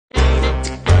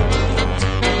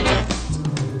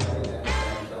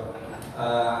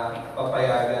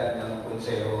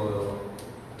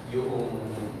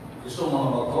gusto mga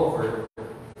mag-offer,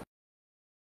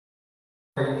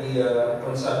 for the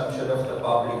consumption of the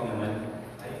public naman,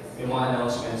 yung mga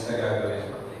announcements na gagawin.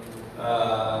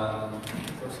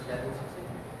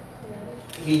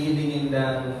 Hihilingin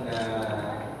lang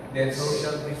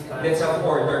let's have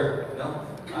order, no?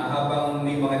 Habang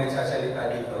may mga nagsasalita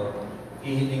dito,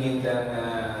 hihilingin lang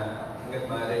hanggat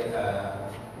maaari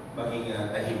maging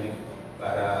tahimik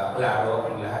para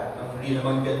klaro ang lahat. No? Hindi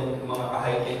naman ganun mga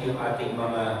ka-high-tech yung ating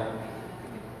mga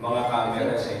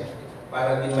cameras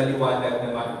para din maliwanag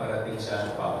naman parating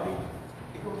sa public.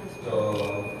 So,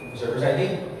 Mr.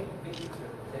 Presiding.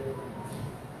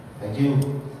 Thank you.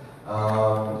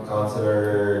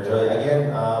 Councilor Joy,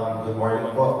 again, good morning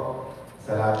po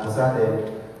sa lahat po sa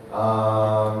atin.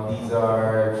 These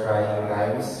are trying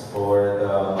times for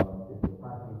the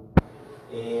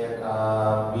and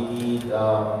we need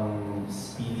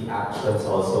speedy actions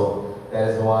also.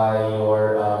 That is why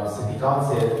your City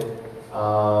Council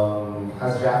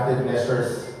has drafted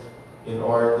measures in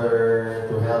order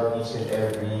to help each and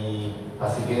every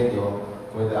Pasigueño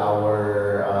with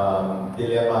our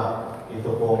dilemma.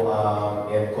 Ito pong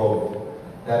ENCOM.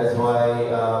 That is why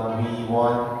we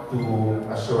want to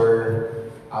assure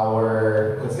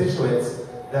our constituents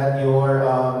that your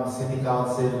City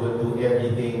Council will do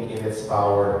everything in its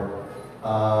power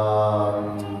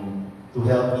to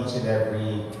help each and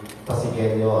every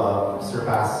Pasigueño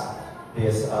surpass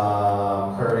this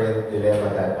current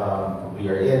dilemma that we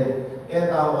are in,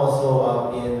 and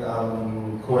also in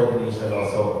coordination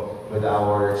also with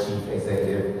our Chief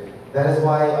Executive. That is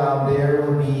why there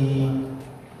will be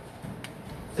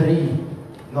two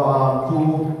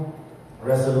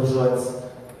resolutions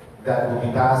that will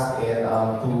be passed and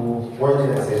two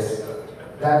ordinances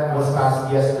that was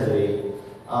passed yesterday.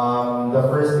 The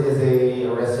first is a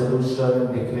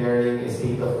resolution declaring a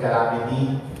state of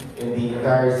calamity in the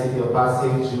entire city of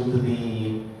Pasig due to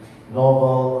the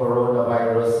novel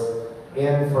coronavirus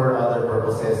and for other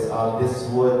purposes.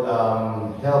 This would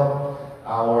help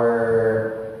our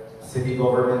city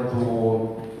government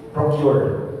to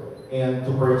procure and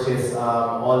to purchase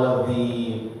all of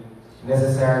the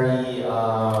necessary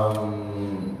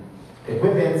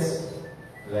equipments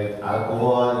like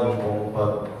alcohol, yung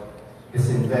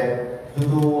pag-disinfect to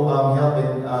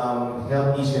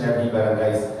help each and every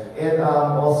barangays. And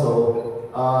also,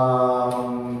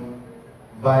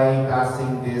 by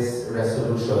passing this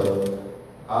resolution,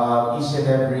 each and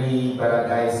every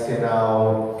barangays can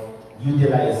now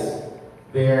utilize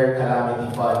their calamity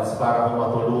funds para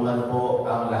matulungan po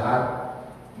ang lahat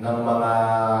ng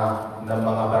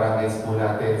mga barangays po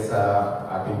natin sa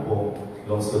ating pong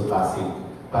Lungsod Pasig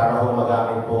para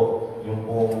magamit po yung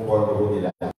pong pondo nila.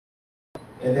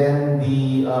 And then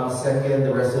the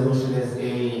second resolution is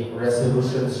a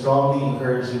resolution strongly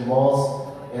encouraging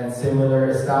malls and similar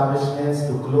establishments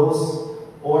to close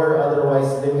or otherwise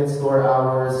limit store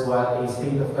hours while a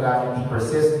state of calamity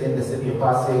persists in the city of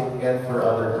Pasig and for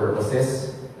other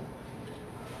purposes.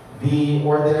 The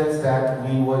ordinance that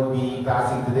we would be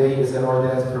passing today is an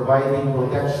ordinance providing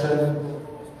protection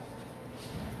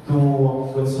to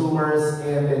consumers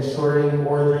and ensuring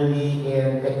orderly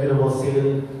and equitable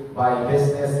sale by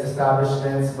business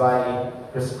establishments by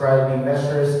prescribing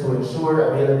measures to ensure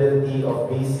availability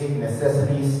of basic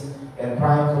necessities and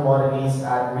prime commodities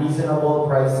at reasonable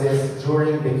prices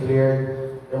during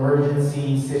declared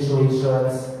emergency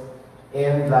situations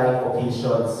and like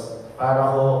occasions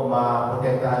para ho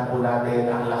maprotektahan po natin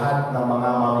ang lahat ng mga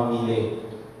mamimili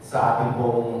sa ating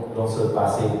pong Lungsod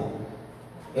Pasig.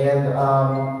 And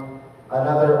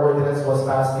another ordinance was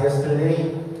passed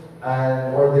yesterday,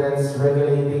 an ordinance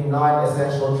regulating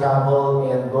non-essential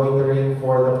travel and loitering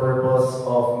for the purpose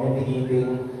of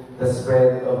mitigating the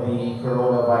spread of the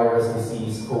coronavirus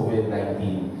disease,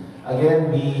 COVID-19. Again,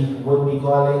 we would be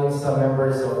calling some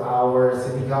members of our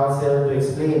City Council to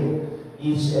explain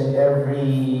each and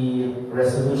every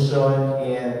resolution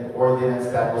and ordinance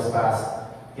that was passed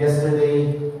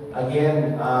yesterday.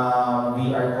 Again,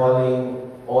 we are calling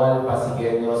all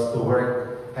Pasigueños to work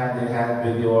hand in hand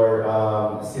with your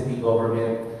city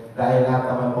government dahil lahat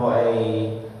naman po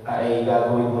ay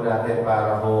gagawin po natin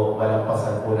para po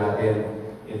malampasan po natin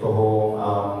ito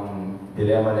hong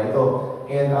dilemma na ito.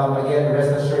 And again,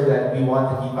 rest assured that we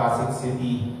want to keep Pasig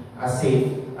City as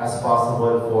safe as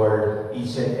possible for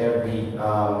each and every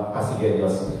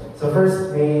Pasigueños. So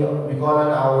first, may we call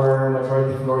on our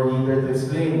majority floor leader to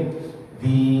explain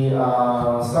the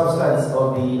substance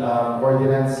of the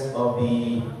ordinance of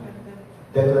the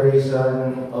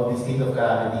declaration of the state of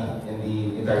calamity in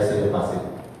the entire city of Pasig.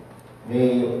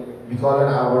 May we call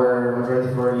on our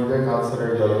majority floor leader,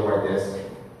 Councilor Joy Marquez.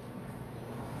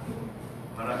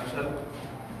 Maraming salamat.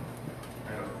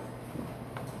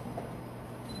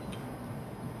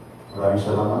 Maraming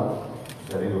salamat.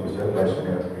 Dating Officer, Vice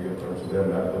Mayor, Consular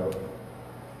Lahat.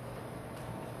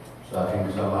 Sa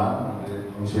aking kasama,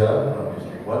 Lungsod, from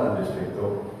District 1 and District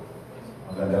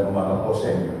 2. Magandang umaga po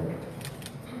sa inyo.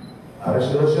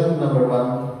 Resolution number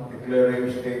 1, declaring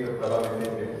state of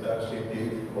calamity in the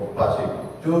city of Pasig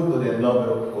due to the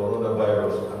novel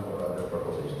coronavirus and for other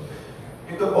purposes.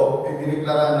 Ito po,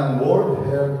 idiniklara ng World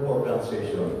Health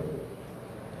Organization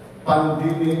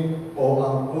pandemic o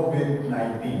ang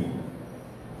COVID-19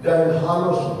 dahil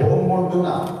halos buong mundo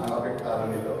na ang apektado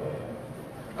nito,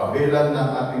 kabilang ng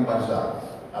ating bansa.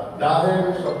 At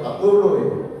dahil sa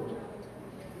patuloy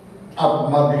at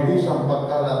mabilis ang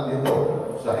pagkalat nito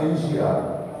sa NCR,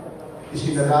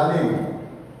 isinalalim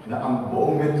na ang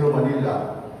buong Metro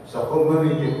Manila sa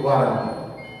community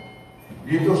quarantine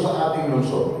dito sa ating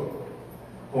lungsod,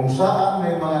 kung saan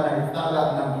may mga nakitala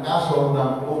ng kaso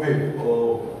ng COVID o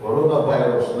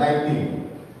coronavirus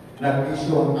 19,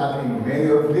 nag-issue ang ating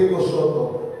Mayor Ligo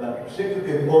Soto ng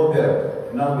Executive Order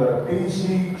number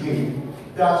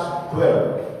PCG-12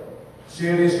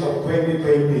 Series of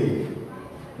 2020,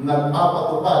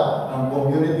 nagpapatupad ng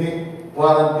community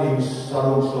quarantine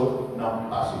sa lungsod ng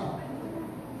Pasig.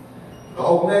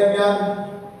 Kaugnay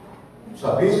niyan,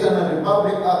 sa bisa ng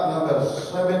Republic Act number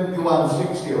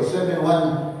 7160 o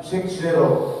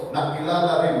 7160 na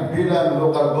kilala rin bilang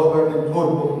Local Government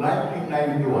Code of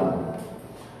 1991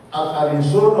 at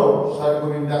alinsunod sa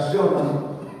rekomendasyon ng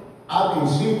ating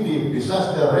City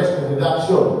Disaster Risk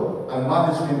Reduction and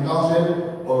Management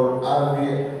Council or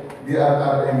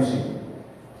DRRMC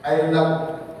ay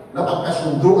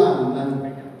napagkasunduan ng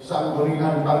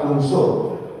sangguniang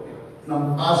panglungsod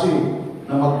ng Pasig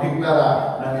na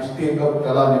magdeklara ng state of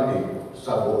calamity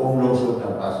sa buong lungsod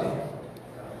ng Pasig.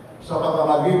 Sa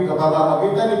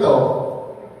pamamagitan nito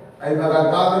ay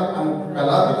magagamit ang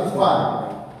Calamity Fund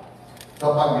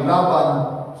sa paglaban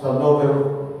sa novel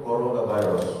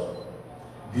coronavirus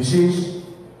disease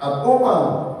at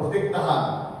upang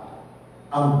protektahan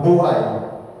ang buhay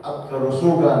at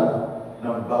kalusugan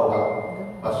ng bawat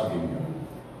Pasigueño.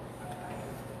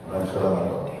 Maraming salamat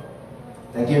po.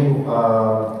 Thank you,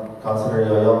 Councilor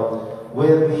Yoyo.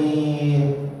 With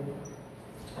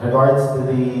regards to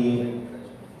the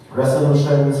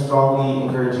resolution strongly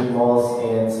encouraging malls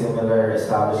and similar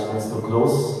establishments to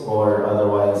close or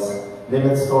otherwise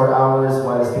limit store hours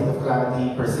while a state of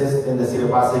calamity persists in the city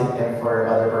of Pasig and for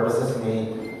other purposes,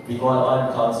 may be called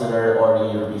on Councilor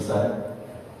Orly Urbisan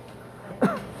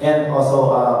and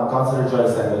also Councilor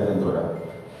Joyce Ventura.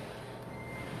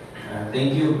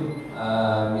 Thank you,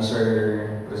 Mr.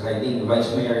 Presiding.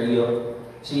 Vice Mayor Leo,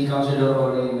 si Councilor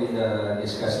Orly will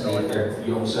discuss later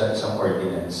yung some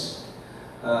ordinance.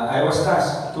 I was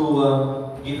tasked to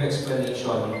give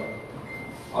explanation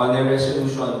on a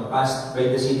resolution passed by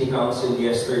the City Council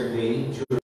yesterday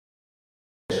during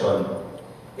session.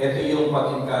 Ito yung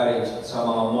pag-encourage sa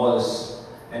mga malls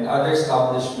and other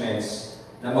establishments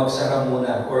na magsara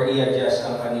muna or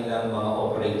i-adjust ang kanilang mga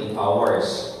operating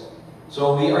hours.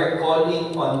 So we are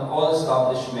calling on all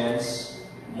establishments,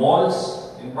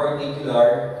 malls in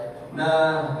particular,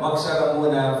 na magsara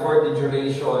muna for the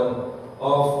duration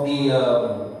of the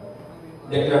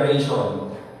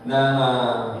declaration ng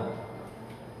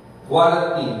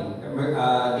quarantine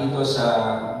dito sa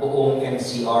buong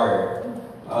NCR.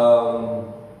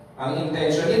 Ang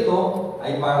intention nito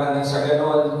ay para nang sa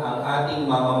ganon ang ating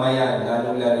mamamayan,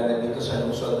 lalong-lalo na dito sa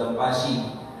lungsod ng Pasig,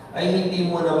 ay hindi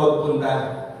muna magpunta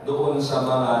doon sa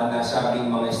mga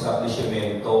nasabing mga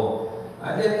establishmento.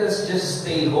 Let us just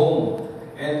stay home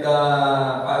and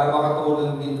para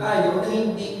makatulong din tayo na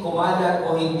hindi kumalat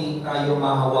o hindi tayo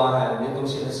mahawahan nitong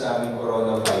sinasabing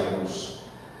coronavirus.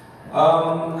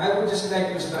 I would just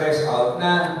like to stress out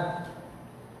na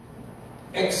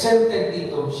exempted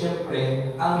dito,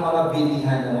 siyempre, ang mga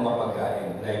bilihan ng mga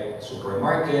pagkain like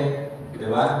supermarket,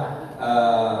 di ba?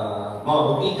 Mga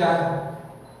butika,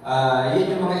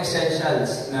 yan yung mga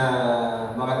essentials na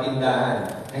mga tindahan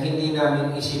na hindi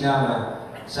namin isinama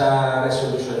sa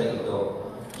resolusyon na ito.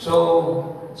 So,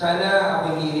 sana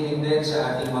ako hihiling din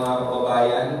sa ating mga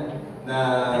kababayan na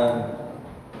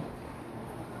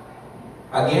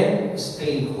again,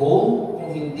 stay home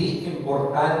kung hindi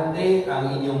importante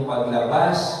ang inyong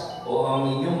paglabas o ang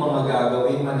inyong mga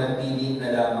gagawin, manatili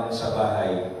na lamang sa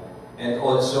bahay. And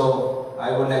also,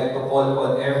 I would like to call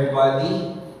on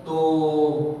everybody to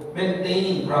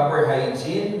maintain proper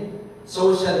hygiene.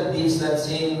 Social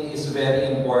distancing is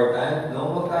very important.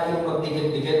 No? Huwag tayong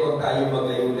magdikit-dikit, huwag tayong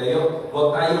maglayo-layo,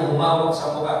 huwag tayong humawak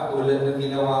sa mukha tulad ng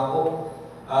ginawa ko.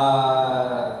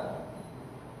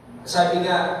 Sabi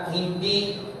nga,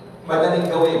 hindi madaling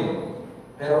gawin,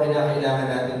 pero kinakailangan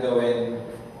natin gawin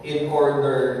in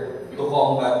order to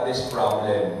combat this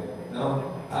problem. No?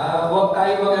 Huwag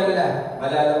tayo mag-alala.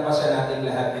 Malalampasan natin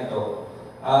lahat nito.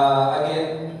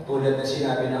 Again, tulad na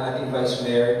sinabi ng ating Vice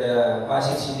Mayor, the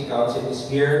Pasig City Council is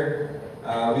here.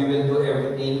 We will do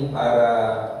everything para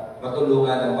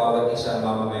matulungan ang bawat isang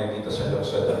mamamayan dito sa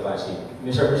Lungsod ng Pasig.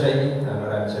 Mr. President,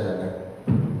 maraming salamat.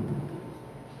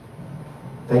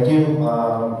 Thank you,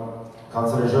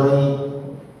 Councilor Joy.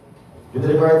 With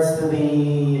regards to the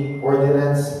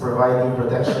ordinance providing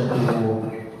protection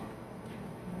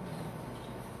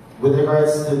with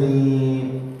regards to the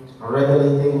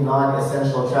regulating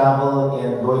non-essential travel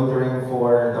and loitering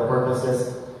for the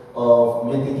purposes of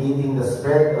mitigating the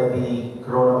spread of the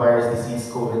coronavirus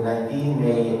disease COVID-19,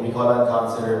 may we call on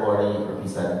Councilor Ori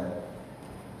Urbisan.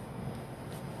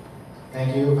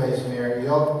 Thank you, Vice Mayor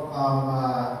Yok.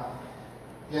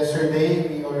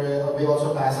 Yesterday, we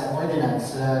also passed an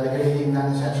ordinance regulating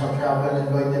non-essential travel and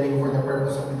loitering for the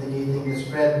purpose of mitigating the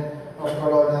spread of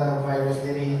coronavirus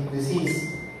disease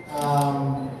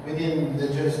within the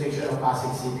jurisdiction of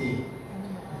Pasig City.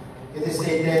 It is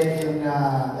stated in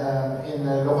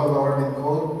the local government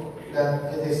code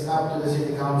that it is up to the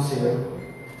City Council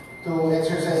to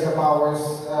exercise the powers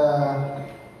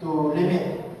to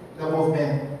limit the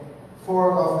movement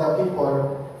of the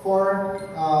people for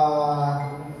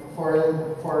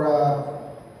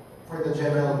the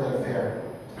general welfare.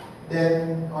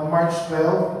 Then, on March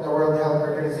 12, the World Health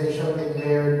Organization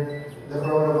declared the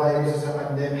coronavirus as a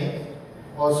pandemic.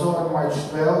 Also, on March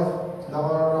 12, the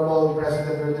Honorable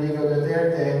President Rodrigo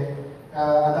Duterte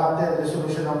adopted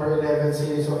Resolution Number 11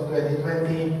 Series of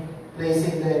 2020,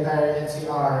 placing the entire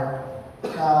NCR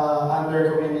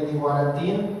under community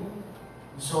quarantine.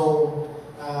 So,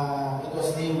 it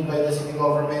was deemed by the city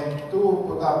government to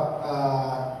put up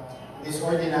this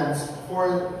ordinance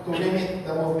to limit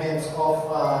the movements of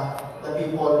the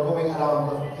people going around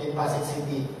in Pasig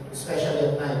City,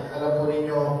 especially at night. Alam po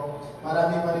ninyo,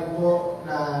 marami pa rin po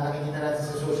na nakikita natin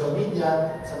sa social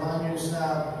media, sa mga news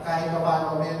na kahit pa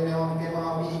paano, may mga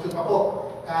umiikot pa po,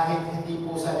 kahit hindi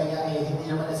po sabi nga hindi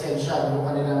naman essential yung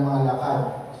kanilang mga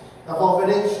lakad. The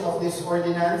coverage of this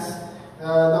ordinance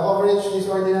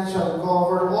shall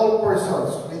cover all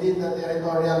persons within the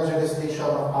territorial jurisdiction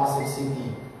of Pasig City.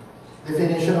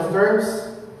 Definition of terms.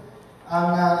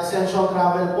 Ang essential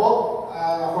travel po,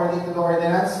 according to the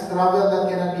ordinance, travel that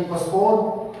cannot be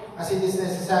postponed as it is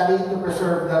necessary to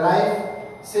preserve the life,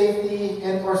 safety,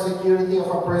 and or security of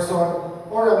a person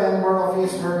or a member of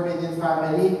his or her immediate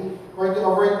family, or to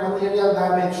avert material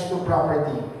damage to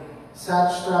property.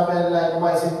 Such travel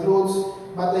likewise includes,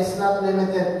 but is not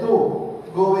limited to,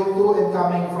 going to and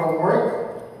coming from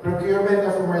work, procurement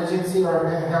of emergency or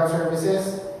health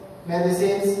services,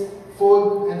 medicines,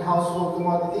 food and household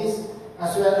commodities,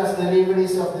 as well as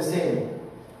deliveries of the same.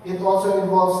 It also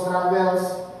involves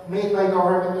travels made by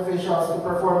government officials to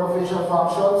perform official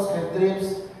functions and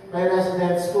trips by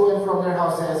residents to and from their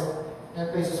houses and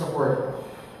places of work.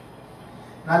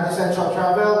 Non-essential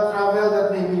travel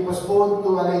that may be postponed to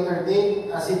a later date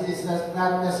as it is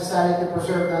not necessary to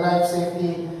preserve the life,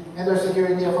 safety, and or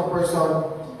security of a person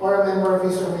or a member of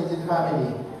his or immediate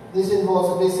family. This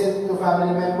involves visit to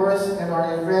family members and or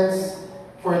friends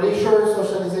for leisure,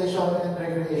 socialization, and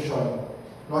recreation.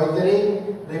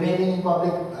 Loitering, remaining in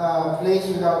public place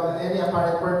without any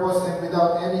apparent purpose and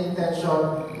without any intention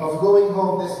of going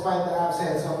home despite the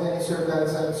absence of any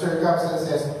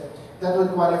circumstances that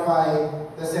would qualify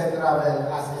the said travel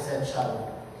as essential.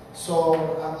 So,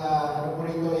 ang ano po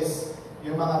rito is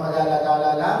yung mga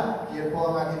pag-alala lang, yun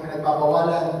po ang ating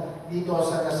pinagpapawalan dito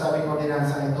sa nasabing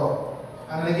ordinansa nito.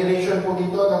 Ang regulation po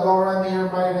dito, the government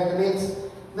hereby regulates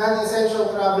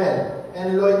non-essential travel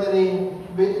and loitering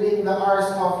between the hours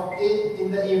of 8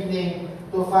 in the evening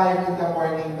to 5 in the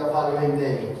morning the following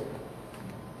day.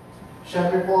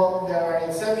 Siyempre po, there are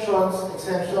exceptions.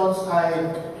 Exceptions ay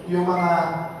yung mga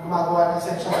gumagawa ng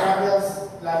essential travels,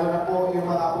 lalo na po yung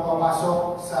mga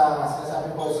pumapasok sa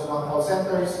sinasabi po sa mga call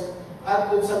centers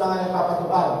at dun sa mga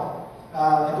nagpapatupad.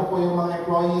 Ito po yung mga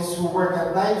employees who work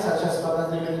at night, such as but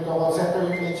not limited to call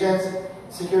center agents,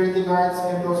 security guards,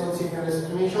 and those in similar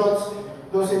situations,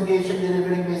 those engaged in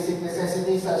delivering basic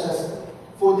necessities such as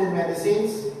food and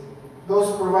medicines, those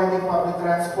providing public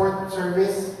transport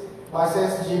service,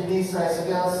 buses, jeepneys,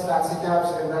 tricycles, taxi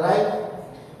cabs, and the like,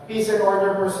 peace and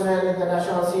order personnel in the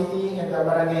national city and the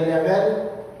barangay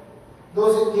level,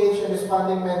 those engaged in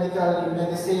responding medical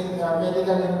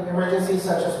emergencies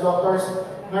such as doctors,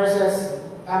 nurses,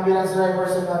 ambulance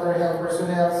drivers, and other health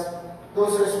personnel,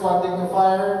 those responding to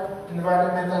fire,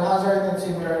 environmental hazard, and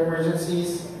similar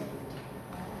emergencies,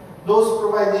 those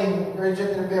providing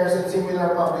urgent repairs and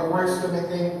similar public works to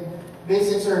maintain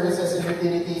basic services and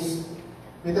utilities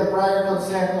with the prior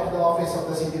consent of the Office of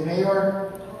the City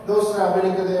Mayor, those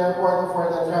traveling to the airport for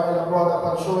the travel abroad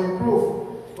upon showing proof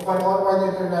of an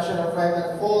onward international flight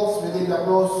that falls within the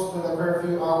close to the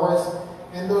curfew hours,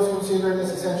 and those considered as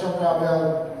essential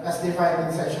travel as defined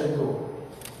in Section 2.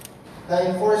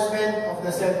 The enforcement of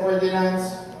the said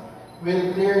ordinance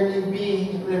will clearly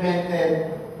be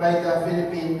implemented by the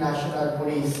Philippine National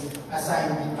Police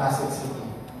assigned in Pasig City.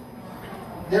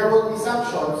 There will be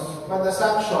sanctions, but the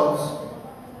sanctions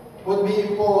would be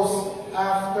imposed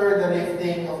after the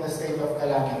lifting of the state of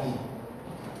calamity.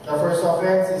 The first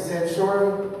offense is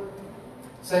censure,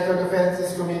 second offense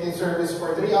is community service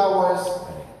for 3 hours,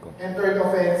 and third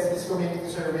offense is community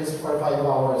service for 5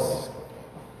 hours.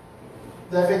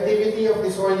 The effectivity of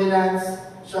this ordinance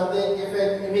shall take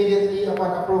effect immediately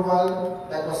upon approval,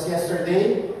 that was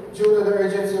yesterday, due to the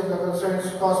urgency of the concerns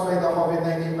caused by the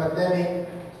COVID-19 pandemic.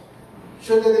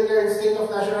 Should the declared state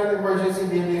of national emergency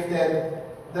be lifted,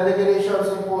 the regulations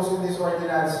imposed in this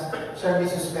ordinance shall be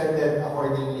suspended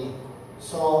accordingly.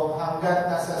 So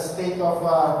hanggat nasa state of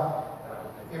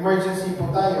emergency po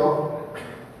tayo,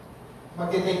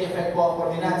 mag-take effect po ang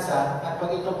ordinansa, at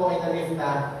pag ito po ay na-lift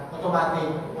na, automatic,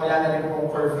 wala na rin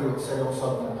pong curfew sa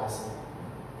lungsod ng Pasig.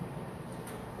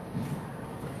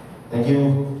 Thank you,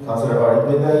 Councilor Art.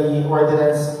 With the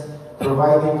ordinance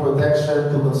providing protection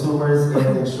to consumers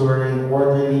and ensuring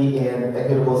orderly and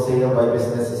equitable sale by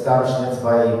business establishments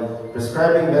by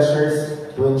prescribing measures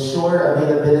to ensure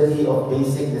availability of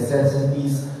basic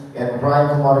necessities and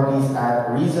prime commodities at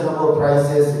reasonable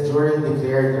prices during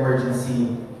declared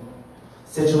emergency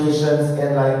situations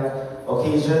and like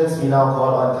occasions, we now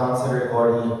call on Councilor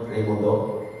Cory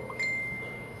Raimundo.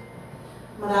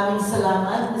 Maraming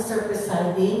salamat, Mr.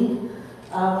 Presiding.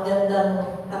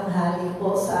 Magandang tanghali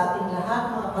po sa ating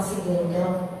lahat, mga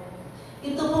Pasigueño.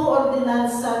 Ito po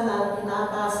ordinansa na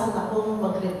inatasan akong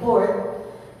mag-report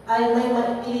ay may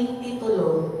maikling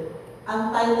titulo.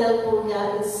 Ang title po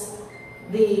niya is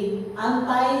the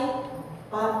Anti-Panic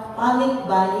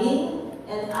Buying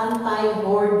and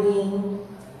Anti-Hoarding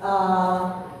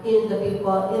in the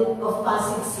people of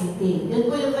Pasig City.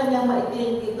 Yun po yung kanyang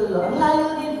maikling titulo. Ang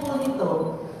layo din po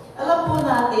nito. Alam po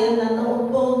natin na noong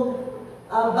pong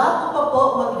bago pa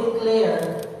po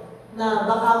mag-declare na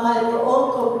baka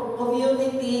mayroong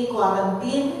community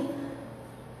quarantine,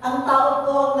 ang tao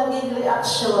po ang naging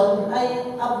reaksyon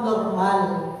ay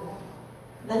abnormal.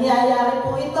 Nangyayari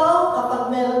po ito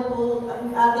kapag meron po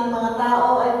ang ating mga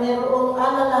tao ay mayroong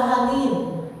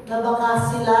alalahanin na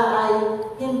baka sila ay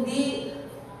hindi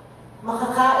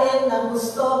makakain ng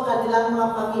gusto kanilang mga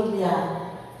pamilya.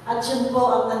 At yun po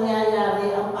ang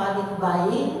nangyayari, ang panic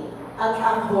buying at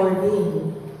ang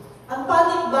hoarding. Ang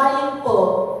panic buying po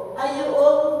ay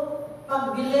yung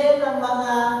pagbili ng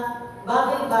mga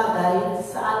bagay-bagay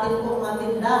sa ating pong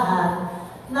tindahan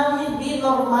na hindi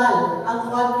normal ang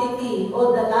quantity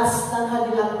o dalas ng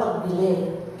kanilang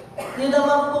pagbili. Yun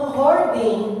naman pong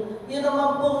hoarding, yun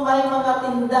naman pong may mga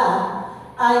tinda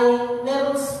ay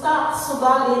meron stock,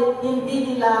 subalit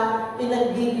hindi nila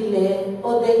pinagbibili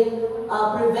o they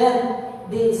prevent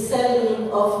the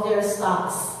selling of their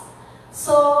stocks.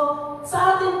 So,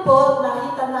 sa atin po,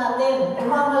 nakita natin,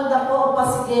 umangal na po ang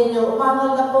Pasigueño,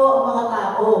 umangal na po ang mga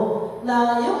tao,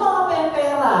 na yung mga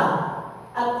pera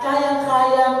at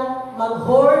kayang-kayang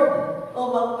mag-hoard o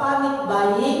mag-panic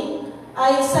buying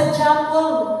ay sadya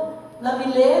pong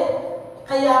nabili.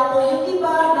 Kaya po yung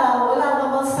iba na wala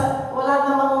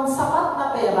namang sapat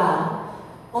na pera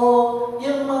o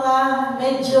yung mga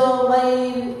medyo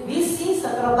may busy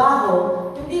sa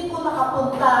trabaho, hindi po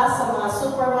nakapunta sa mga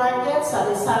supermarket, sa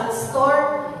sari-sari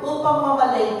store upang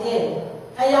mamalengke.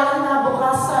 Kaya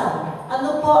kinabukasan,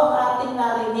 ano po ang ating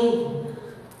narinig?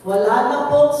 Wala na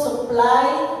pong supply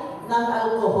ng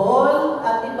alcohol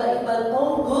at iba-iba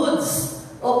pong goods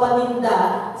o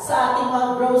paninda sa ating mga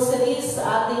groceries,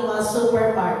 sa ating mga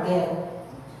supermarket.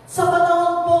 Sa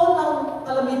panahon po ng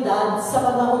kalamidad, sa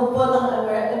panahon po ng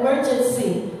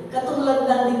emergency, katulad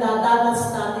ng dinadanas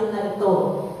natin na ito,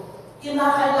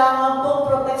 kinakailangan po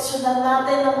proteksyonan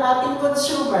natin ang ating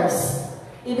consumers.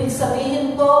 Ibig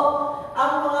sabihin po,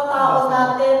 ang mga tao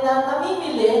natin na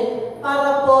namimili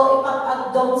para po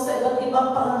ipag-agdong sa iba't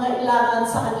ibang pangangailangan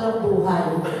sa kanilang buhay.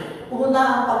 Una,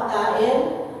 ang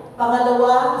pagkain.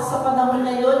 Pangalawa, sa panahon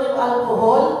ngayon, yung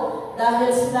alcohol,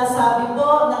 dahil sinasabi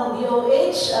po ng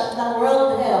DOH at ng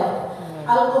World Health,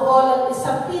 alcohol ang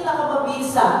isang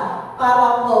pinakamabisa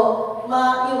para po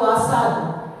maiwasan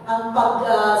ang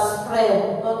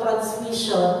pag-spread o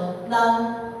transmission ng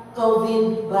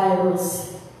COVID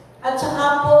virus. At saka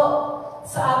po,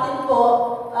 sa atin po,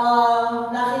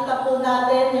 nakita po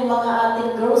natin yung mga ating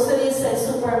groceries at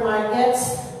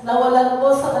supermarkets na nawalan po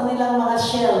sa kanilang mga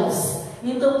shelves.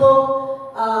 Ito po,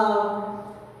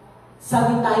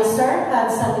 sanitizer, hand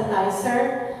sanitizer,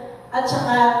 at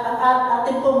saka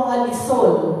ating po mga Lysol.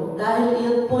 Dahil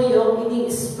yun po yung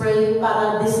ini-spray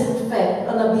para disinfect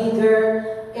on a bigger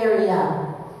area.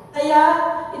 Kaya,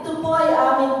 ito po ay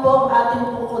amin po,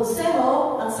 ating po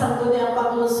konseho, ang Sangguniang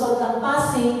Paglungsod ng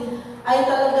Pasig, ay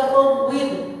talaga po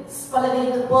with,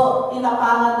 palagay ko po,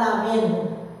 tinapangan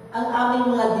namin ang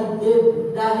aming mga dibdib.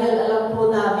 Dahil alam po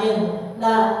namin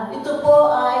na ito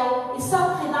po ay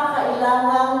isang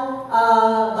kinakailangang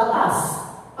batas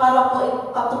para po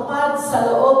ipatupad sa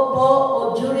loob po o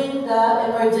during the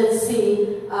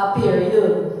emergency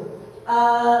period.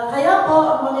 Kaya po,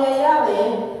 ang mangyayari,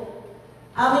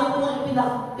 amin po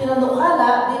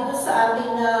pinanukala dito sa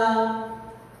ating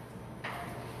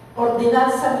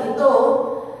ordinansang ito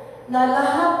na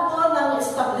lahat po ng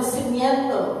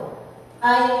establishmento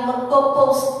ay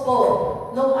magpo-post po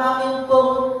nung amin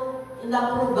pong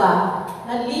inapruba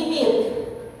na limit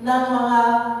ng mga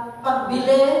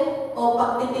pagbili o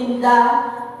pagtitinda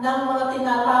ng mga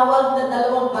tinatawag na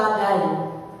dalawang bagay.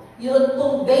 Yun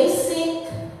pong basic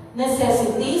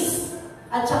necessities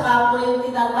at saka po yung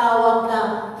tinatawag na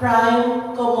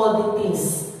prime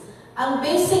commodities. Ang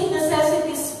basic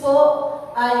necessities po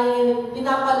ay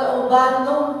pinapalooban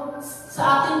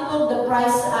sa atin po the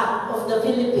Price Act of the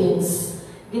Philippines.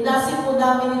 Binasi po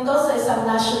namin ito sa isang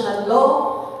national law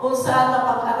kung saan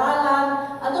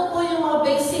napag-aralan ano po yung mga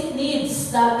basic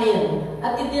needs natin.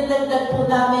 At idinagdag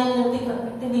po namin yung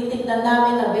tinitignan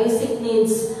namin na basic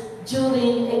needs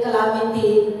during a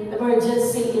calamity,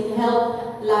 emergency in health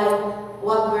like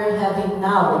what we're having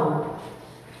now.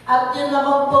 At yun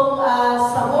naman pong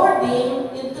sa hoarding,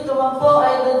 ito naman po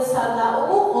ay dun sa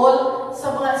nauukol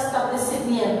sa mga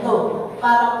establishmento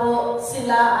para po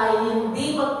sila ay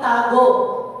hindi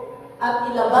magtago at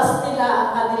ilabas nila ang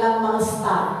kanilang mga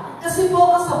stock. Kasi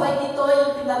po kasabay nito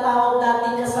yung tinatawag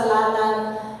natin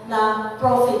kasalanan na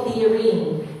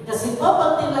profiteering. Kasi po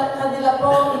pag kanila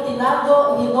po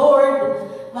itinago, hinoard,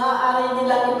 maaari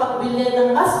nilang ipagbili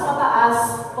ng mas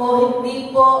mataas o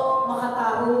hindi po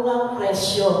makatarungang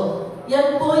presyo.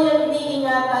 Yan po yung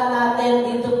iniingatan natin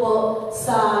dito po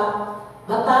sa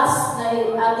batas na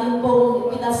ating pong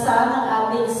pinasa ng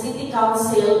ating City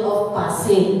Council of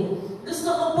Pasig. Gusto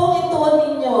ko pong ituon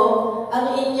ninyo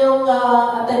ang inyong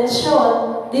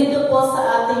atensyon dito po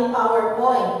sa ating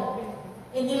PowerPoint.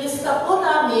 Inilista po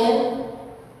namin,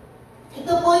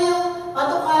 ito po yung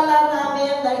panukala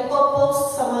namin na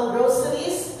ipopost sa mga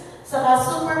groceries, sa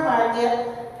supermarket,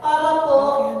 para po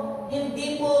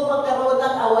hindi po magkaroon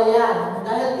ng awayan.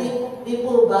 Dahil di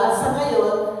po ba, sa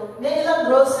ngayon, may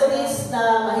ilang groceries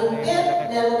na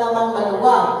mahigpit, meron namang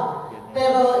maluwag.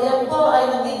 Pero yan po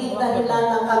ay nagiging dahilan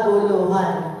ng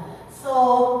kaguluhan. So,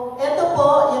 ito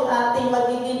po yung ating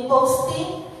magiging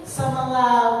posting sa mga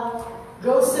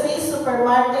groceries,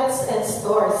 supermarkets, and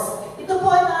stores. Ito po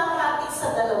ay nakakati sa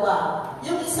dalawa.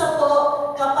 Yung isa po,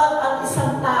 kapag ang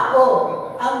isang tao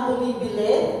ang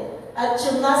bumibili, at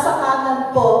yung nasa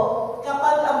kanan po,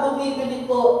 kapag ang bumibili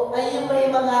po ay yung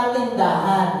may mga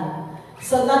tindahan.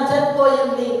 So, nandyan po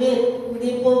yung limit.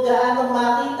 Hindi po gaano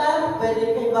makita,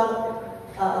 pwede po bang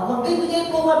magbibigay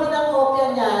po kami ng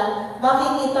kopya niyan,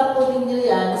 makikita po ninyo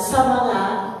yan sa mga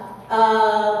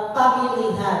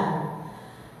pamilihan.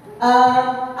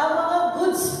 Ang mga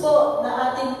goods po na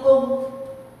atin pong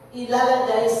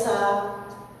ilalagay sa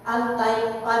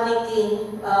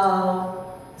anti-panicking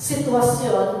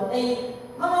sitwasyon ay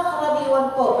mga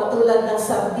karaniwan po, katulad ng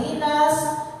sardinas,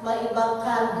 mga ibang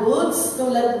canned goods,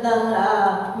 tulad ng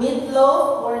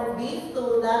meatloaf, corned beef,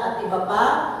 tuna, at iba pa.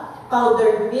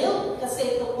 Powdered milk,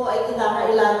 kasi ito po ay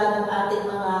kinakailangan ng ating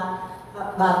mga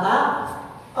bata.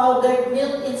 Powdered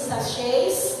milk in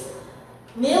sachets,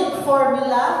 milk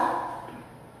formula,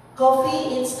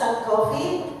 coffee, instant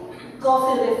coffee,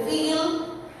 coffee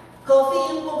refill, coffee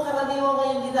yung pong karaniwang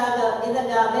ngayon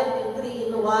ginagamit, yung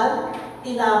 3-in-1,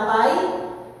 tinapay,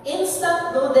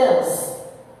 instant noodles,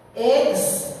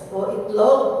 eggs o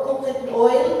itlog, cooked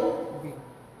oil,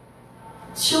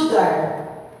 sugar.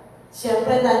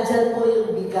 Siyempre, nandyan po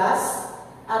yung bigas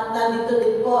at nandito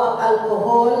din po ang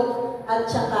alcohol at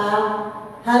saka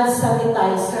hand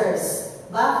sanitizers,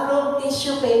 bathroom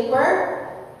tissue paper,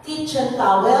 kitchen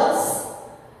towels,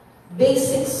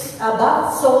 basic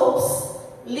bath soaps,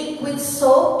 liquid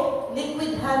soap,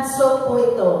 liquid hand soap po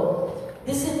ito.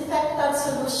 Disinfectant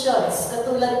solutions,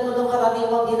 katulad po ng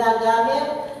karaniwang ginagamit,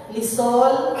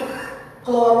 Lysol,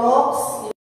 Clorox,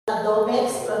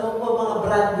 Domex, ano po mga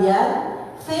brand yan,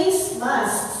 face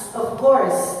masks, of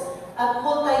course, at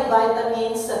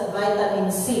multivitamins at vitamin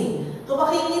C. Kung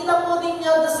makikita po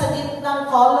ninyo doon sa gitnang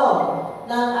column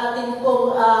ng ating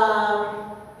pong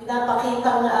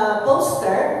pinapakitang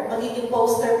poster, magiging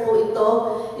poster po ito,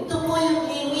 ito po yung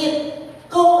limit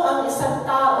kung ang isang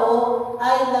tao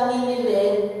ay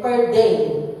namimili per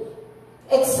day.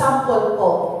 Example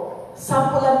po,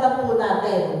 sampulan lang po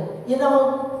natin. Yun ang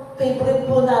favorite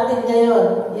po natin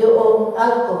ngayon, yung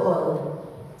alcohol.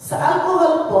 Sa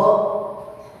alcohol po,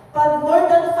 pag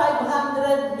more than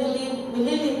 500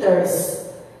 milliliters,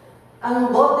 ang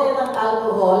bote ng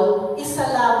alcohol, isa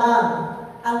lamang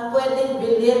ang pwedeng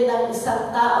bilhin ng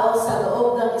isang tao sa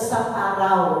loob ng isang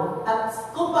araw. At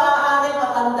kung maaari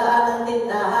matandaan ng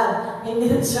tindahan,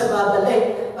 hindi siya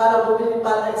babalik para bumili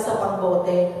pa ng isa pang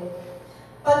bote.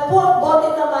 Pag po ang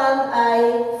bote naman ay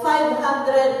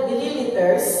 500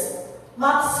 milliliters,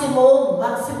 maximum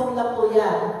na po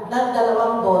yan ng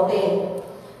 2 bote.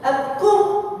 At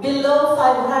kung below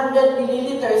 500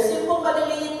 milliliters, yung pong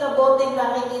maliliit na bote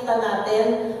nakikita natin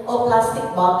o plastic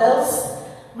bottles,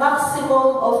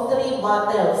 maximum of 3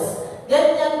 bottles.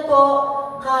 Ganyan po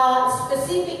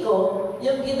ka-spesifiko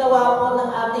yung ginawa po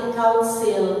ng ating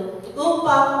council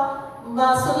upang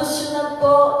masolusyonan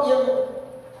po yung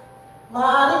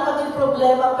maaaring maging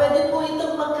problema. Pwede po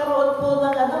itong magkaroon po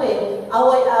ng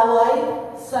away-away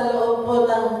sa loob po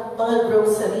ng mga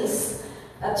groceries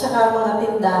at saka mga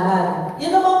tindahan.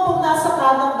 Yun naman po nasa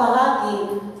kanang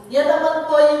bahagi, yan naman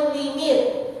po yung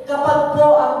limit. Kapag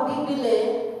po ang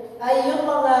bibili ay yung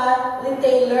mga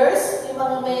retailers, yung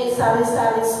mga may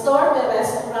sari-sari store, may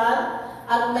restaurant,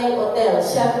 at may hotel.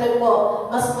 Siyempre po,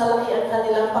 mas malaki ang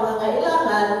kanilang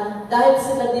pangangailangan dahil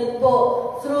sila din po,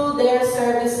 through their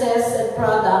services and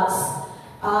products,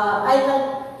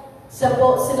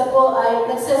 sila po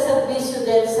ay nagseservisyo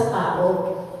din sa tao.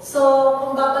 So,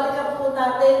 kung babalikan po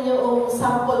natin yung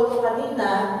sample ko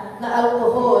kanina na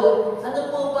alcohol, ano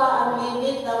po ba ang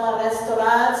limit ng mga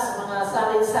restaurants, mga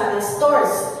sari-sari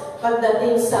stores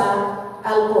pagdating sa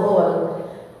alcohol?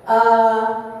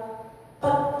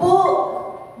 Pag po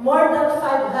more than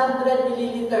 500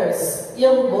 milliliters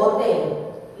yung bote,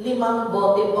 5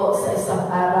 bote po sa isang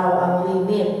araw ang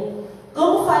limit.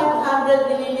 Kung 500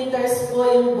 milliliters po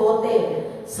yung bote,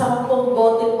 10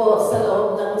 bote po sa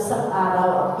loob ng isang araw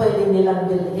ang pwede nilang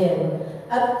bilhin.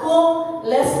 At kung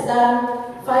less than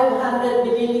 500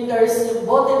 milliliters yung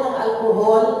bote ng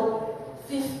alcohol,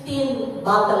 15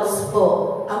 bottles po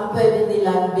ang pwede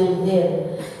nilang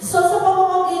bilhin. So sa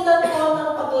pamamagitan po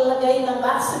ng paglalagay ng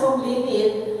maximum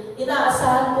limit,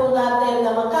 inaasahan po natin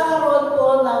na magkakaroon po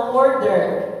ng order,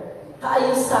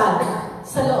 kaayusan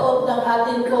sa loob ng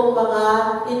ating pong mga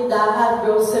tindahan,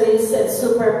 groceries, and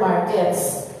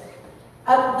supermarkets.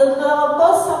 At doon naman po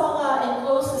sa mga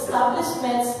enclosed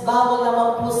establishments, bago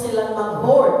naman po silang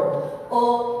mag-hoard o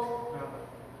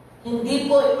hindi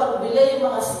po ipagbili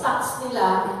yung mga stocks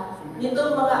nila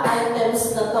nitong mga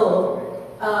items na to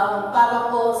para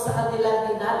po sa kanila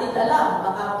din natin alam,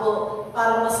 baka po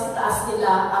para mas itaas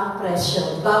nila ang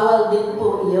presyo. Bawal din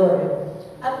po iyon.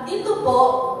 At dito po,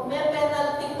 may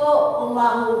penalty po kung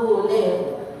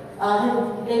mahuhuli.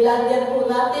 Nilagyan po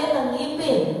natin ng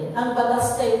ngipin ang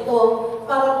batas na ito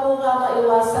para po nga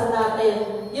maiwasan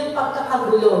natin yung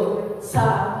pagkakagulo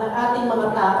ng ating mga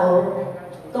tao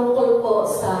tungkol po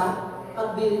sa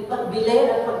pagbili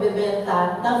at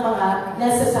pagbebenta ng mga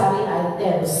necessary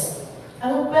items.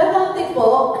 Ang penalty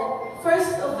po,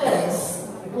 first offense,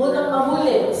 unang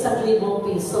mahuli, 1,000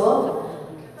 piso.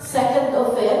 Second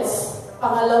offense,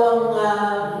 pangalawang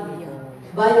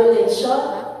violation,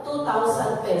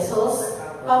 2,000 pesos.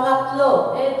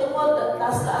 Pangatlo, ito po,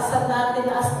 taas-taasan natin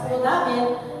po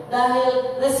namin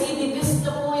dahil recidivist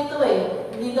na po ito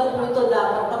Hindi na po ito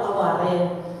dapat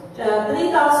patawarin.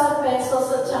 3,000 pesos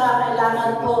at saka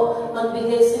kailangan po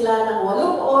magbigay sila ng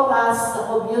 8 oras sa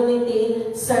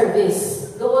community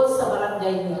service doon sa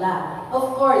barangay nila.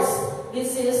 Of course,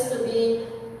 this is to be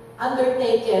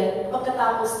undertaken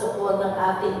pagkatapos na po ng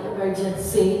ating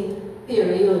emergency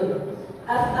period.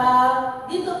 At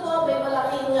dito po may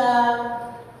malaking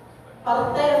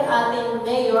parte ang ating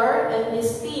mayor and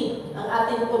his team, ang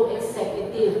ating pong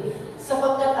executive.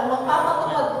 Sapagkat ang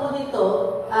magpapatupad po nito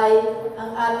ay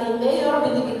ang ating mayor,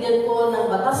 binibigyan po ng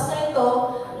batas na ito,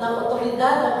 ng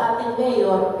otoridad ng ating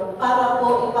mayor para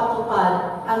po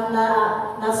ipatupad ang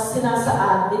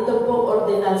sinasaad dito po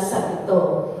ordinansa ito.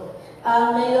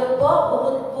 Mayor po,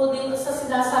 bukod po dito sa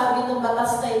sinasabi ng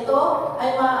batas na ito,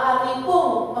 ay maaari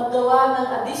pong magawa ng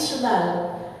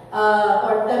additional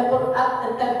or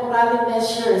temporary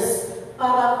measures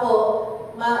para po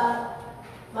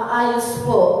maayos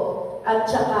po. At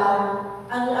saka,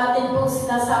 ang atin pong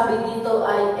sinasabi dito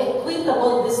ay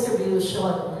equitable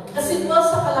distribution. Kasi po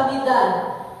sa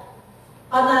kalamidad,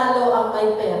 panalo ang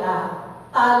may pera,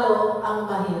 talo ang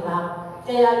mahirap.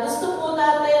 Kaya gusto po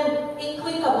natin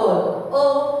equitable o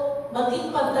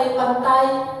maging pantay-pantay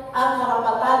ang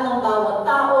karapatan ng bawat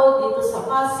tao dito sa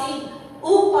Pasig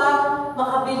upang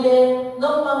makabili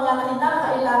ng mga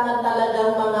kinakailangan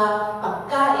talagang mga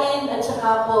pagkain at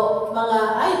saka po mga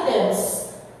items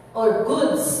or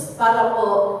goods para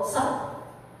po sa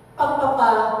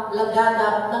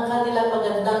pagpapalaganap ng kanilang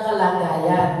magandang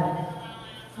kalagayan.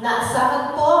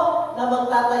 Naasahan po na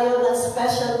magtatayo ng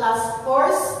special task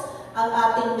force ang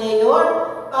ating mayor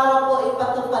para po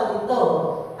ipatupad ito.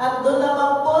 At doon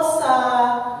naman po sa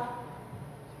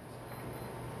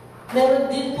meron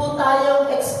din po tayong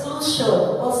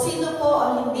exclusion o sino po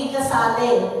ang hindi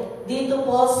kasali dito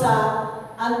po sa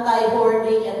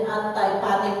anti-hoarding and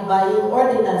anti-panic buying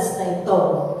ordinance na ito.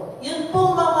 Yun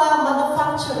po mga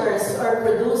manufacturers or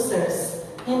producers,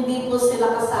 hindi po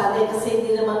sila kasali kasi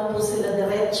hindi naman po sila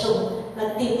diretsong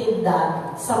nagtitinda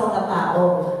sa mga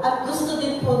tao. At gusto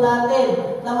din po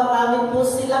natin na marami po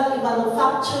silang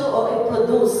i-manufacture o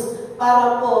i-produce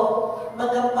para po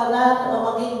magampanan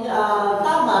o maging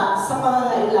tama sa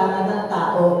pangangailangan ng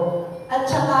tao. At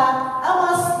saka, ang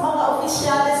mga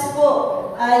opisyales po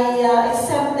ay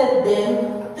exempted din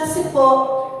kasi po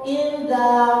in the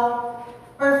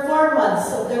performance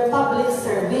of their public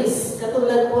service.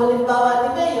 Katulad po, halimbawa ni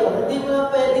Mayor, hindi mo na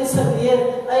pwedeng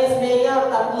sabihin, ay Mayor,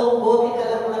 3 bote ka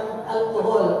lang ng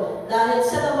alcohol. Dahil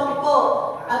siya naman po,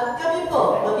 at kami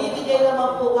po, mabibigay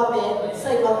naman po kami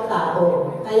sa ibang tao.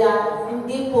 Kaya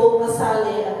hindi po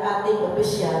kasali ang ating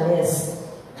opisyales.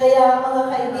 Kaya mga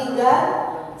kaibigan,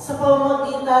 sa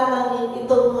pamamagitan ng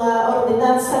itong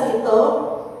ordinansa ito,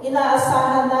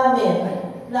 inaasahan namin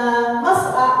na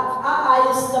mas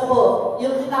aayos na po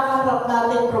yung kinakaharap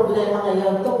natin problema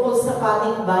ngayon tungkol sa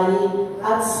panic buying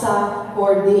at sa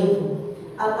hoarding.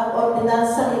 At ang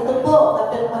ordinansa ito po,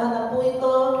 napirmahan na po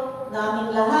ito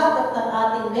naming lahat at ng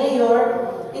ating mayor,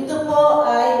 ito po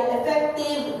ay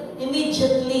effective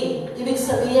immediately. Ibig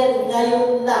sabihin,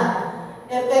 ngayon na.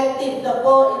 Effective na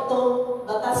po itong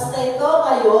batas na ito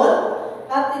ngayon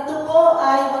at ito po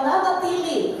ay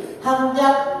mananatili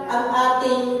hanggat ang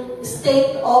ating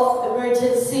state of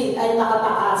emergency ay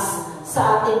nakataas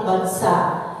sa ating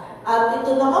bansa. At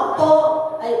ito naman po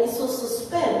ay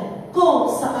isususpend kung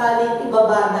sakaling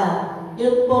ibaba na.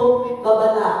 Yun pong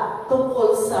babala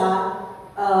tungkol sa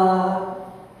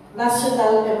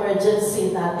national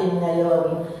emergency natin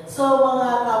ngayon. So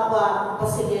mga kapwa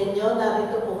Pasigueños,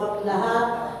 narito po kami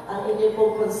lahat, ang inyong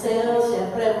pong konsero,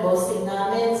 siyempre bossing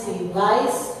namin, si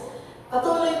Vice.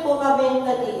 Patuloy po kami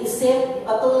nag-iisip,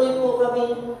 patuloy po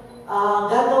kami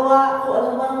gagawa kung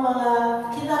anumang mga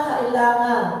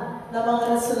kinakailangan na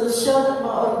mga resolusyon at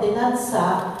mga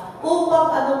ordinansa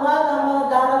upang anuman ang mga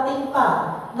darating pa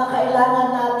na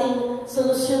kailangan nating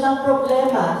solusyon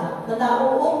problema na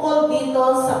nauukol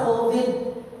dito sa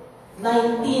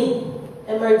COVID-19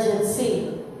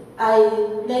 emergency ay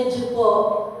medyo po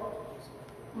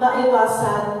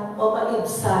maiwasan o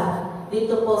maibsan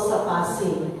dito po sa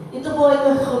Pasig. Ito po ay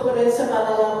konferensya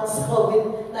para lang sa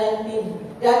COVID-19.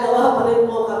 Gagawa pa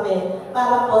rin po kami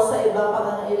para po sa ibang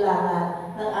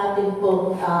pangangailangan ng ating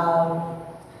pong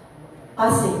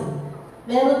Pasig.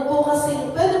 Meron po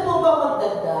kasi, pwede po ba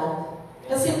magdagdag?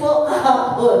 Kasi po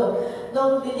kahapon,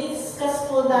 nung diniscuss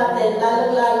po natin,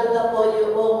 lalo-lalo na po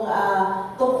yung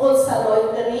tungkol sa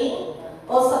loitering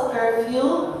o sa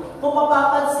curfew, kung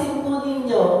mapapansin po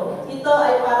ninyo, ito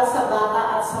ay para sa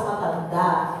bata at sa matanda.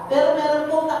 Pero meron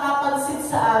pong nakapansin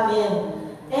sa amin,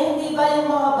 hindi ba yung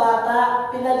mga bata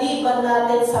pinaliban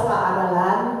natin sa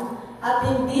paaralan at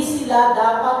hindi sila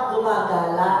dapat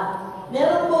gumagala?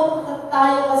 Meron po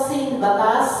tayo kasing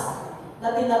batas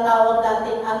na tinatawag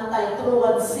natin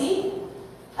anti-truancy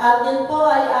at yun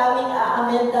po ay aming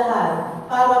aamendahan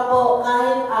para po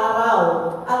kahit araw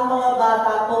ang mga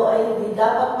bata po ay hindi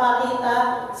dapat makita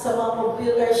sa mga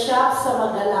computer shop, sa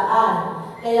magalaan.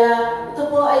 Kaya ito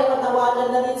po ay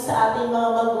patawagan na rin sa ating mga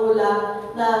magulang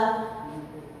na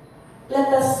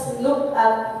let us look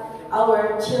at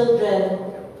our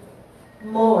children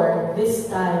more this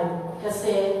time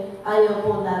kasi ayaw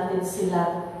po natin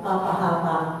sila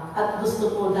mapahama at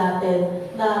gusto po natin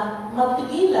na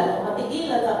matigilan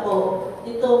na po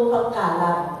itong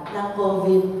pagkalat ng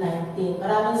COVID-19.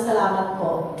 Maraming salamat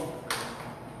po.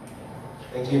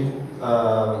 Thank you.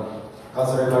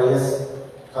 Councilor Marias,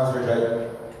 Councilor Joy.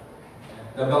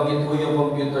 Nabanggit po yung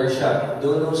computer shop.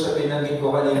 Doon ho sa pinanggit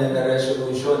ko kanina na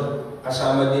resolution,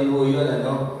 kasama din ho yun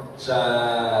sa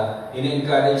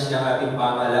in-encourage ng ating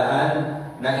pamahalaan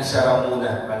na isara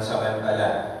muna pansamantala.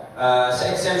 Sa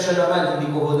exemption naman,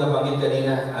 hindi ko ho nabanggit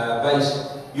kanina,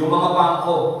 Vice, yung mga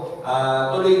bangko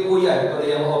tuloy po yan,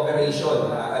 tuloy ang operation.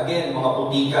 Again, mga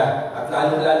butika, at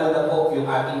lalo-lalo na po yung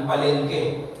ating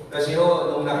palengke. Kasi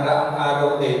nung nakaraang araw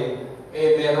din,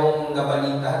 merong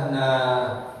nabalita na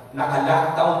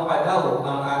naka-lockdown pa daw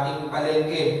ang ating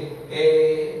palengke.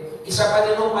 Isa pa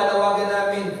rin ang panawagan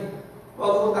namin,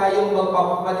 huwag po tayong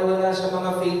magpapapaniwala sa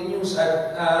mga fake news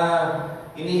at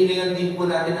hinihilingan din po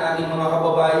natin ang ating mga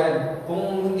kababayan.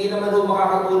 Kung hindi naman po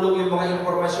makakatulong yung mga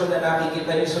impormasyon na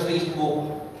nakikita nyo sa Facebook,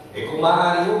 kung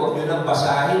maaari huwag nyo nang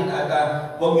basahin at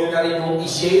huwag nyo na rin mong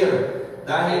i-share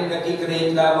dahil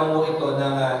nag-create lamang mo ito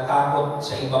ng takot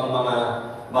sa ibang mga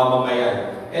mamamayan.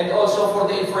 And also for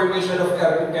the information of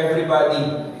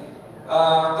everybody,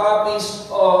 copies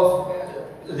of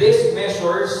these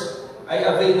measures ay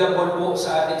available po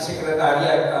sa ating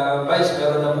sekretariat. Vice,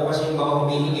 meron na po kasi yung mga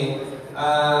humihingi.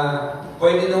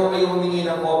 Pwede na ho kayo humingi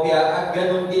ng kopya at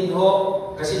ganun din ho,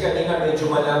 kasi kanina medyo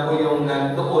malabo yung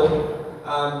nandoon.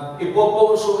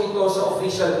 Ipopost ito sa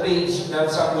official page ng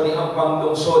Sangguniang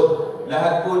Lungsod.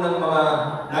 Lahat po ng mga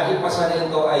naipasa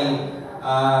nito ay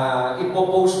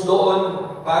ipopost doon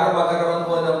para magkaroon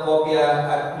po ng kopya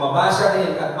at mabasa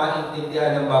rin at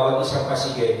maintindihan ng bawat isang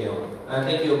Pasigueño.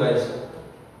 Thank you, Vice.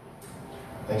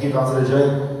 Thank you, Councilor Joy.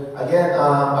 Again,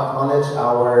 acknowledge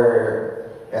our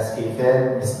SK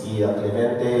Fed, Ms. Ia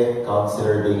Clemente,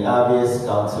 Councilor Bing Avis,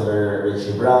 Councilor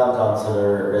Richie Brown,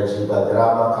 Councilor Reggie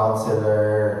Valderrama,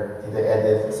 Councilor Tita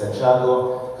Edith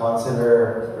Santiago,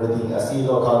 Councilor Roding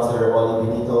Asilo, Councilor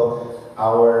Oli Benito,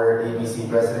 our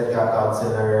ABC President,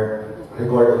 Councilor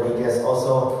Rigor Enriquez,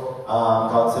 also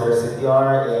Councilor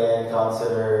Sitiar, and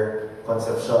Councilor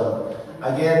Concepcion.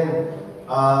 Again,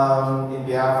 in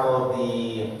behalf of the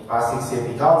Pasig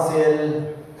City Council,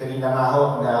 kanina nga ho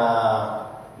na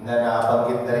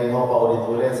nabanggit na rin ho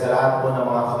paulit-ulit sa lahat po ng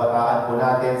mga kabataan po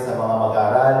natin, sa mga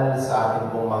mag-aral, sa ating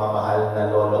pong mga mahal na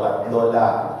lolo at lola,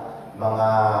 mga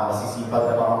masisipag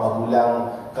na mga magulang.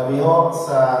 Kami ho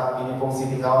sa inyong pong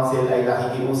City Council ay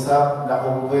nakikiusap na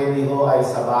kung pwede ho ay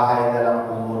sa bahay na lang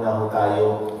po muna ho tayo.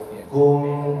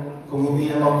 Kung hindi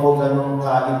naman po ganun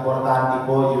ka-importante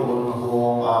po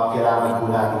yung kailangan po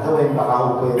natin gawin, baka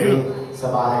ho pwede sa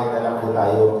bahay na lang po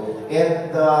tayo.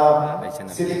 And the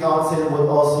City Council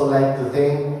would also like to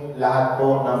thank lahat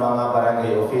po ng mga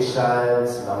barangay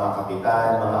officials, mga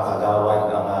kapitan, mga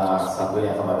kagawad, mga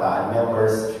Sangguniang Kabataan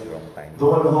members,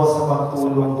 doon ho sa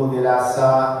pagtulong po nila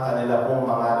sa kanila pong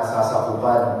mga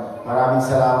nasasakupan. Maraming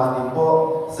salamat din po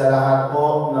sa lahat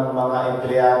po ng mga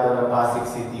empleyado ng Pasig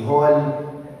City Hall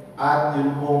at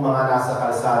yun po mga nasa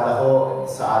kalsada ho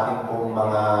sa ating pong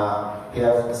mga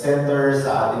health center,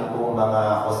 sa ating pong mga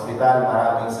hospital.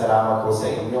 Maraming salamat po sa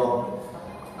inyo.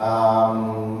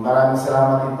 Maraming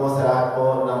salamat din po sa lahat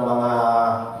po ng mga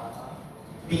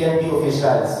PNP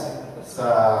officials, sa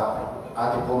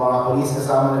ating pong mga police,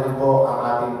 kasama na rin po ang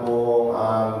ating pong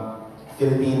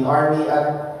Philippine Army,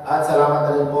 at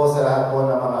salamat na rin po sa lahat po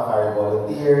ng mga fire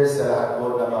volunteers, sa lahat po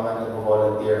ng mga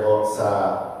nag-volunteer po sa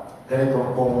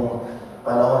ganitong pong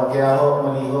panahon. Kaya ho,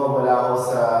 muli ho, mula ho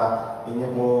sa inyo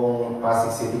pong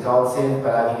Pasig City Council,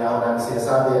 palagi nga ho namin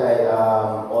sinasabi ay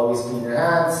always clean your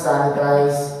hands,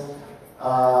 sanitize,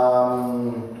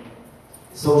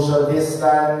 social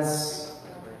distance,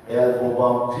 elbow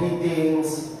bump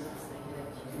greetings,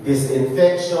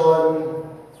 disinfection,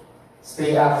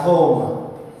 stay at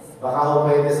home. Baka ho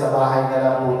pwede sa bahay na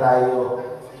lang po tayo.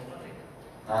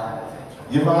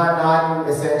 Yung mga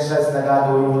non-essentials na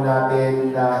gagawin po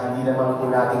natin na hindi naman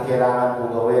po natin kailangan po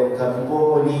gawin, kami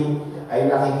po muli ay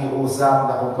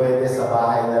nakikiusap na kung pwede sa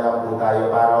bahay na lang po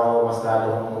tayo para ho mas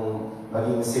lalong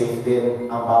maging safe din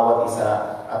ang bawat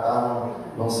isa at ang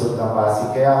lungsod ng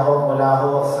Pasig. Kaya ho, mula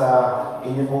ho sa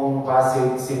inyo pong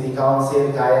Pasig City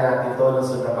Council, kaya natin ito,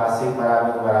 lungsod ng Pasig.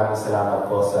 Maraming salamat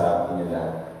po sa inyo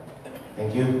lahat.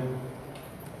 Thank you.